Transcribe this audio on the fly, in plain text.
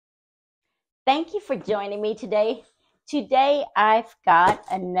Thank you for joining me today. Today, I've got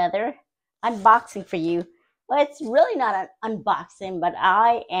another unboxing for you. Well, it's really not an unboxing, but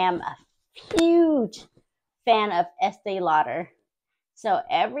I am a huge fan of Estee Lauder. So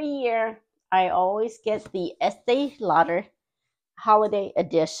every year, I always get the Estee Lauder Holiday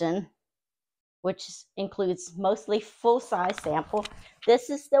Edition, which includes mostly full-size sample. This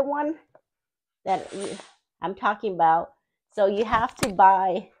is the one that I'm talking about. So you have to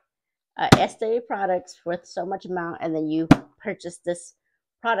buy Estee products worth so much amount, and then you purchase this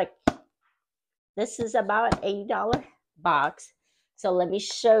product. This is about an $80 box. So let me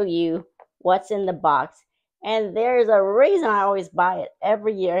show you what's in the box. And there's a reason I always buy it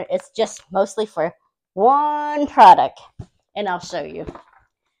every year. It's just mostly for one product, and I'll show you.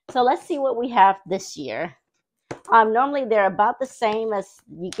 So let's see what we have this year. Normally they're about the same as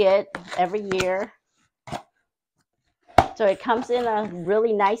you get every year. So it comes in a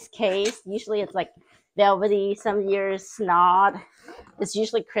really nice case. Usually it's like velvety, some years not. It's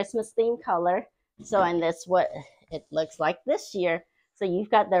usually Christmas themed color. So, and that's what it looks like this year. So you've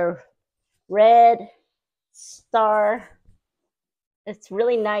got the red star. It's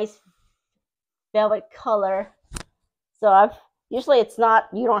really nice velvet color. So usually it's not,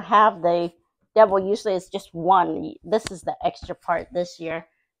 you don't have the double. Usually it's just one. This is the extra part this year.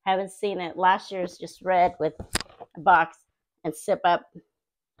 Haven't seen it. Last year it's just red with a box and zip up,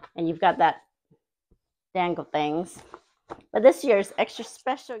 and you've got that dangle things. But this year is extra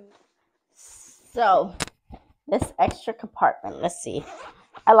special. So this extra compartment, let's see.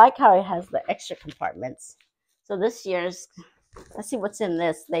 I like how it has the extra compartments. So this year's, let's see what's in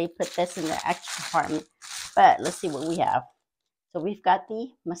this. They put this in the extra compartment, but let's see what we have. So we've got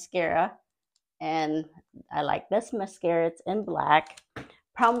the mascara, and I like this mascara. It's in black.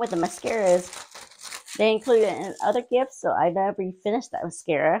 Problem with the mascara is they include it in other gifts, so I never finished that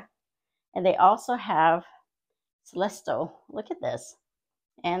mascara. And they also have Celestial. Look at this.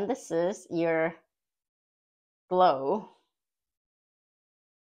 And this is your glow.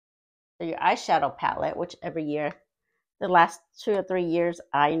 So your eyeshadow palette, which every year, the last 2 or 3 years,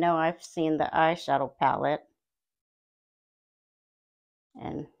 I know I've seen the eyeshadow palette.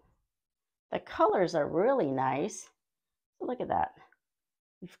 And the colors are really nice. Look at that.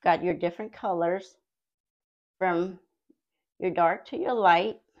 You've got your different colors from your dark to your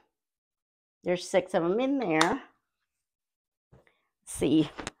light. There's 6 of them in there. Let's see.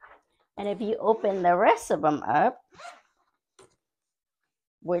 And if you open the rest of them up,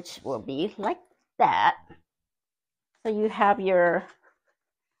 which will be like that. So you have your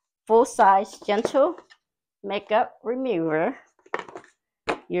full-size gentle makeup remover,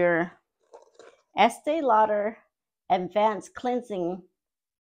 your Estee Lauder advanced cleansing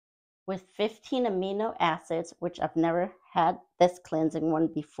with 15 amino acids, which I've never had this cleansing one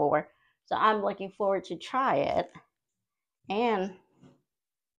before. So I'm looking forward to try it. And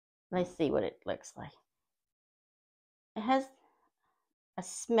let's see what it looks like. It has a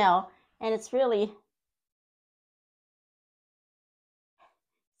smell, and it's a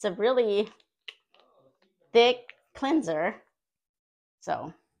really thick cleanser.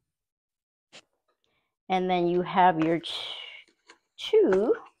 So, and then you have your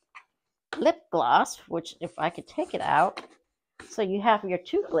two lip gloss, which if I could take it out. So you have your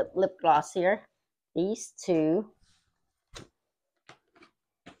two lip gloss here, these two.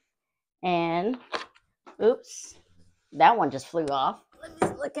 And oops, that one just flew off. Let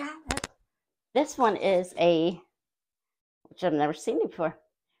me look at it. This one is which I've never seen before.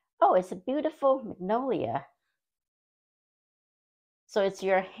 Oh, it's a beautiful magnolia. So it's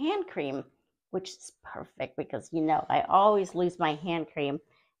your hand cream, which is perfect because, you know, I always lose my hand cream.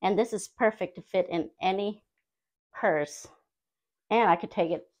 And this is perfect to fit in any purse. And I could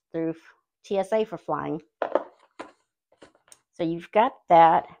take it through TSA for flying. So you've got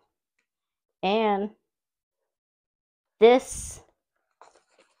that. And this,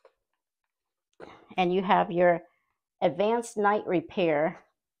 and you have your advanced night repair.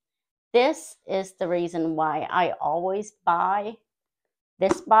 This is the reason why I always buy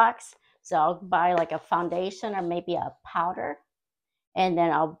this box. So I'll buy like a foundation or maybe a powder, and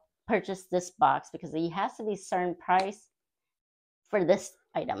then I'll purchase this box because it has to be a certain price for this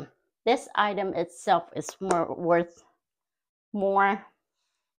item. This item itself is worth more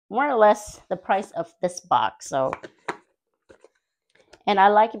or less the price of this box. So, and I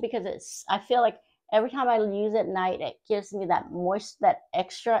like it because I feel like every time I use it at night, it gives me that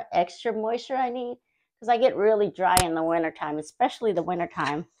extra moisture I need, because I get really dry in the wintertime, especially the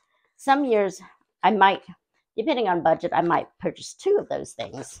wintertime. Some years I might, depending on budget, I might purchase 2 of those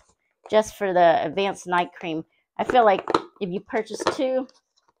things just for the advanced night cream. I feel like if you purchase 2,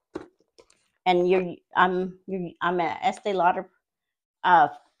 And I'm an Estee Lauder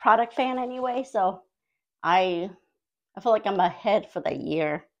product fan anyway, so I feel like I'm ahead for the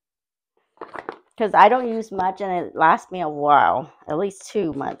year because I don't use much and it lasts me a while, at least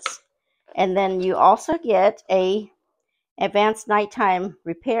 2 months. And then you also get a advanced nighttime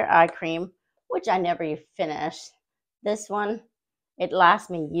repair eye cream, which I never finished. This one, it lasts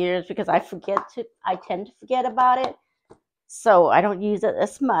me years because I tend to forget about it, so I don't use it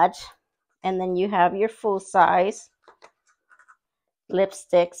as much. And then you have your full size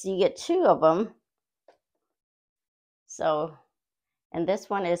lipsticks. You get 2 of them. So, and this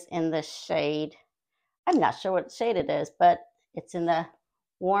one is in the shade, I'm not sure what shade it is, but it's in the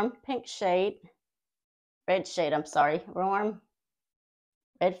warm pink shade, red shade, I'm sorry, warm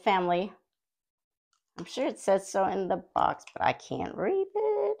red family. I'm sure it says so in the box, but I can't read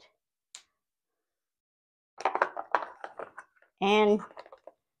it. And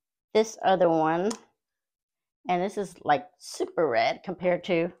this other one, and this is like super red compared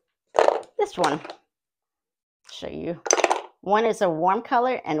to this one. I'll show you. One is a warm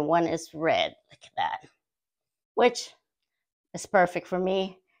color and one is red. Look at that. Which is perfect for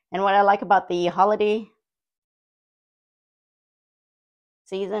me. And what I like about the holiday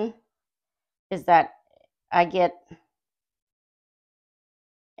season is that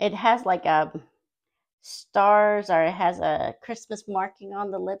it has like a stars, or it has a Christmas marking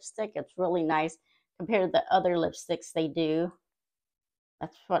on the lipstick. It's really nice compared to the other lipsticks they do.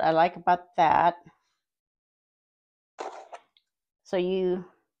 That's what I like about that. So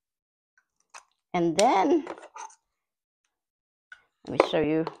and then let me show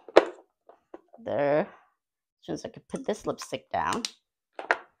you as soon as I can put this lipstick down.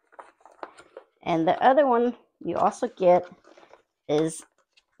 And the other one you also get is,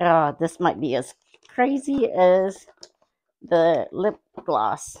 this might be as crazy as the lip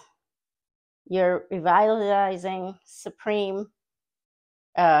gloss. Your Revitalizing Supreme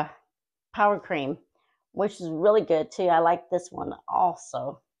Power Cream, which is really good too. I like this one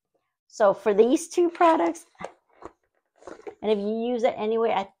also. So for these 2 products, and if you use it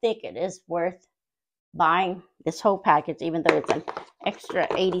anyway, I think it is worth buying this whole package, even though it's an extra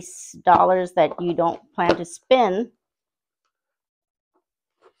 $80 that you don't plan to spend.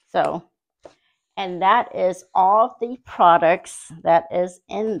 So, and that is all the products that is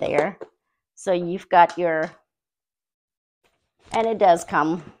in there. So you've got and it does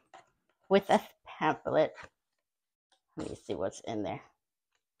come with a pamphlet. Let me see what's in there.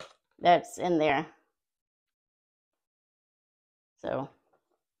 That's in there. So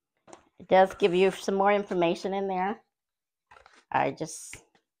it does give you some more information in there. I just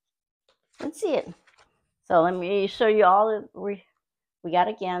didn't see it. So let me show you all we got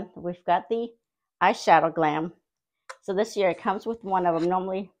again. We've got the eyeshadow glam. So this year it comes with 1 of them.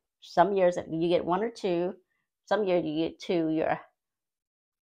 Normally, some years you get 1 or 2. Some years you get 2. Your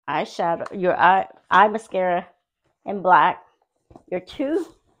eyeshadow, your eye mascara in black, your 2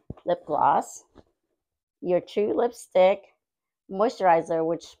 lip gloss, your 2 lipstick, moisturizer,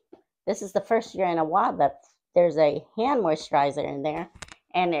 which this is the first year in a while that there's a hand moisturizer in there,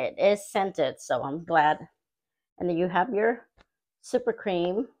 and it is scented, so I'm glad. And then you have your super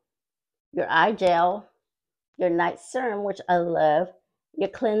cream, your eye gel, your night serum, which I love, your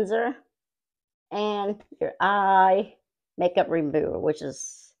cleanser, and your eye makeup remover, which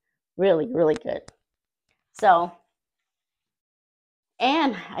is really, really good. So,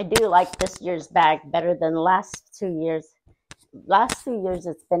 and I do like this year's bag better than the last 2 years. Last 2 years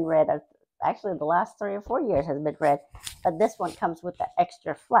it's been red. Actually, the last 3 or 4 years has been red, but this one comes with the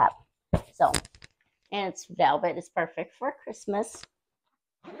extra flap. So, and it's velvet. It's perfect for Christmas.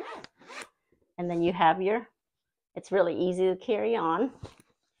 And then you have it's really easy to carry on.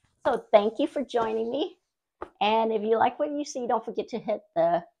 So thank you for joining me. And if you like what you see, don't forget to hit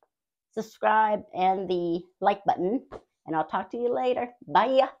the subscribe and the like button. And I'll talk to you later.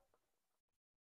 Bye.